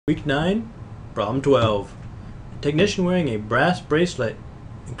Week 9, Problem 12. A technician wearing a brass bracelet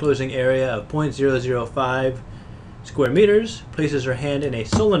enclosing area of 0.005 square meters places her hand in a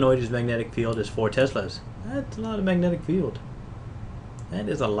solenoid whose magnetic field is 4 teslas. That's a lot of magnetic field. That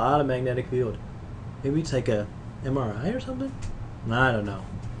is a lot of magnetic field. Maybe it's like a MRI or something? I don't know.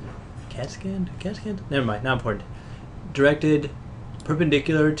 CAT scan? CAT scan? Never mind, not important. Directed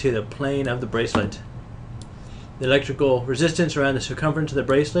perpendicular to the plane of the bracelet. The electrical resistance around the circumference of the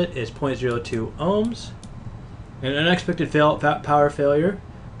bracelet is 0.02 ohms. An unexpected power failure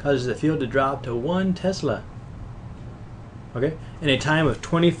causes the field to drop to 1 Tesla. Okay, in a time of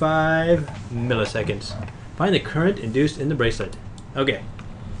 25 milliseconds. Find the current induced in the bracelet. Okay,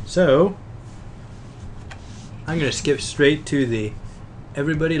 so I'm going to skip straight to the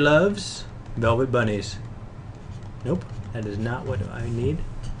everybody loves velvet bunnies. Nope, that is not what I need.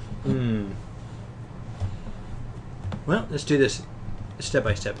 Well, let's do this step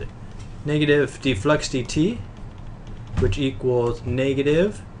by step. Negative d flux dt, which equals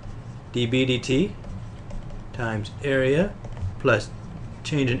negative dB dt times area plus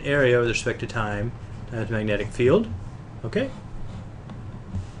change in area with respect to time times magnetic field. Okay?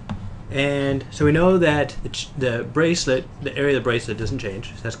 And so we know that the bracelet, the area of the bracelet doesn't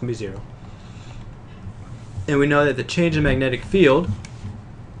change, so that's going to be 0. And we know that the change in magnetic field,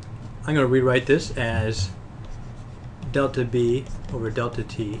 I'm going to rewrite this as delta B over delta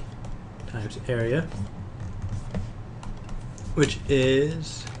T times area, which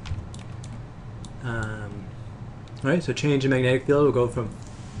is, right, so change in magnetic field will go from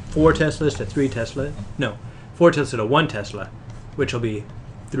 4 teslas to 3 tesla, no, 4 tesla to 1 tesla, which will be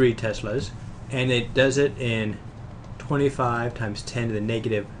 3 teslas, and it does it in 25 times 10 to the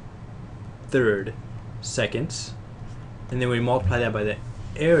negative third seconds, and then we multiply that by the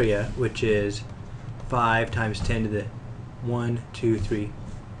area, which is 5 times 10 to the 10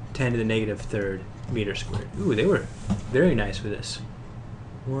 to the negative third meter squared. Ooh, they were very nice with this.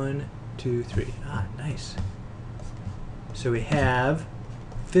 1, 2, 3. Ah, nice. So we have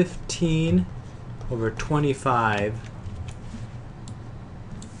 15 over 25.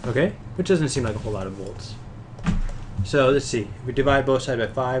 Okay, which doesn't seem like a whole lot of volts. So let's see. If we divide both sides by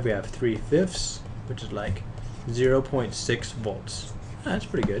 5, we have 3/5, which is like 0.6 volts. Ah, that's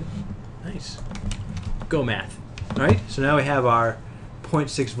pretty good. Nice. Go math. Alright, so now we have our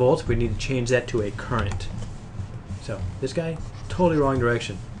 0.6 volts. We need to change that to a current. So this guy, totally wrong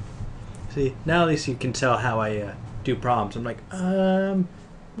direction. See, now at least you can tell how I do problems. I'm like,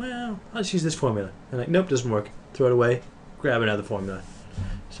 well, let's use this formula. I'm like, nope, doesn't work. Throw it away, grab another formula.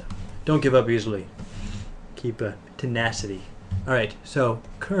 So don't give up easily. Keep tenacity. Alright, so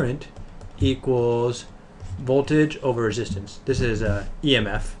current equals voltage over resistance. This is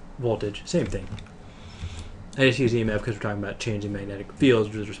EMF, voltage, same thing. I just use EMF because we're talking about changing magnetic fields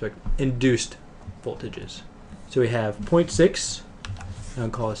with respect to induced voltages. So we have 0.6, I'll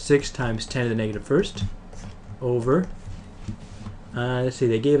call it 6 times 10 to the negative first, over, let's see,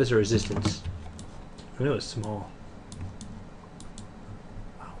 they gave us a resistance. I know it's small.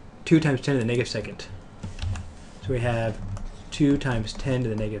 2 times 10 to the negative second. So we have 2 times 10 to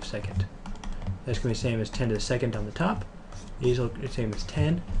the negative second. That's going to be the same as 10 to the second on the top. These will be the same as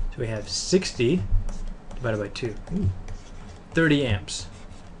 10. So we have 60 divided by 2. Ooh, 30 amps.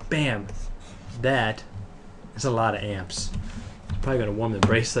 Bam! That is a lot of amps. It's probably going to warm the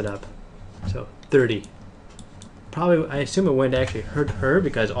bracelet up. So 30. Probably, I assume it wouldn't actually hurt her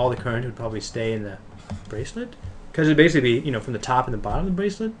because all the current would probably stay in the bracelet. Because it'd basically be, from the top and the bottom of the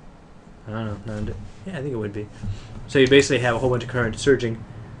bracelet. I don't know. Yeah, I think it would be. So you basically have a whole bunch of current surging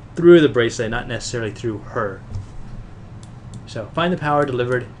through the bracelet, not necessarily through her. So find the power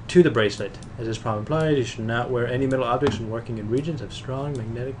delivered to the bracelet. As this problem implies, you should not wear any metal objects when working in regions of strong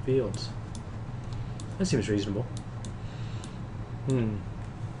magnetic fields. That seems reasonable.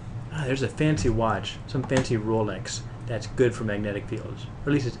 Ah, there's a fancy watch, some fancy Rolex that's good for magnetic fields. Or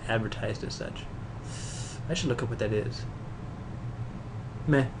at least it's advertised as such. I should look up what that is.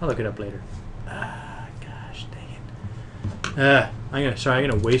 Meh, I'll look it up later. Ah, gosh, dang it. I'm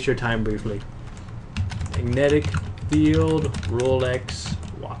gonna waste your time briefly. Magnetic field Rolex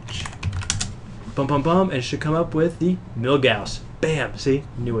watch. Bum bum bum, and it should come up with the Milgauss. Bam! See?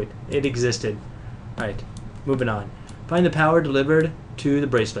 Knew it. It existed. Alright, moving on. Find the power delivered to the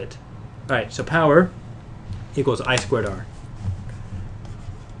bracelet. Alright, so power equals I squared R.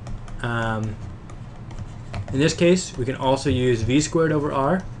 In this case, we can also use V squared over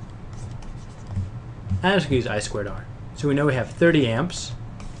R. I'm just going to use I squared R. So we know we have 30 amps.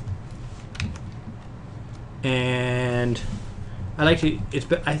 And I think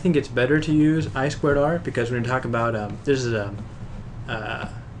it's better to use I squared R because when you're talking about this is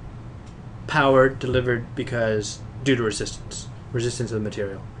power delivered because due to resistance of the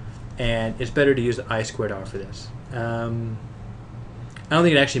material, and it's better to use I squared R for this. I don't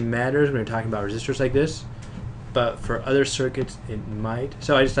think it actually matters when you're talking about resistors like this, but for other circuits it might.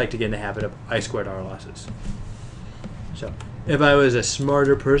 So I just like to get in the habit of I squared R losses. So if I was a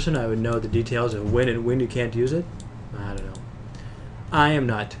smarter person, I would know the details of when and when you can't use it. I don't know. I am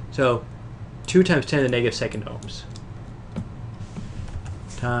not. So 2 times 10 to the negative second ohms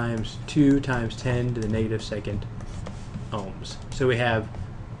times 2 times 10 to the negative second ohms. So we have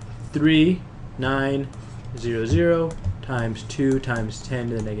 3900 times 2 times 10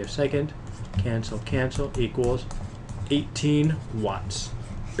 to the negative second, cancel, cancel, equals 18 watts.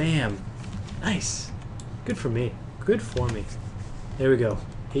 Bam. Nice. Good for me. Good for me. There we go.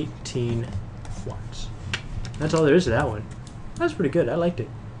 18 watts. That's all there is to that one. That's pretty good. I liked it.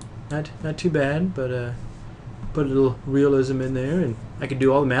 Not too bad, but put a little realism in there, and I could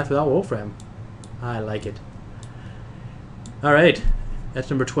do all the math without Wolfram. I like it. All right. That's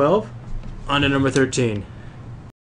number 12. On to number 13.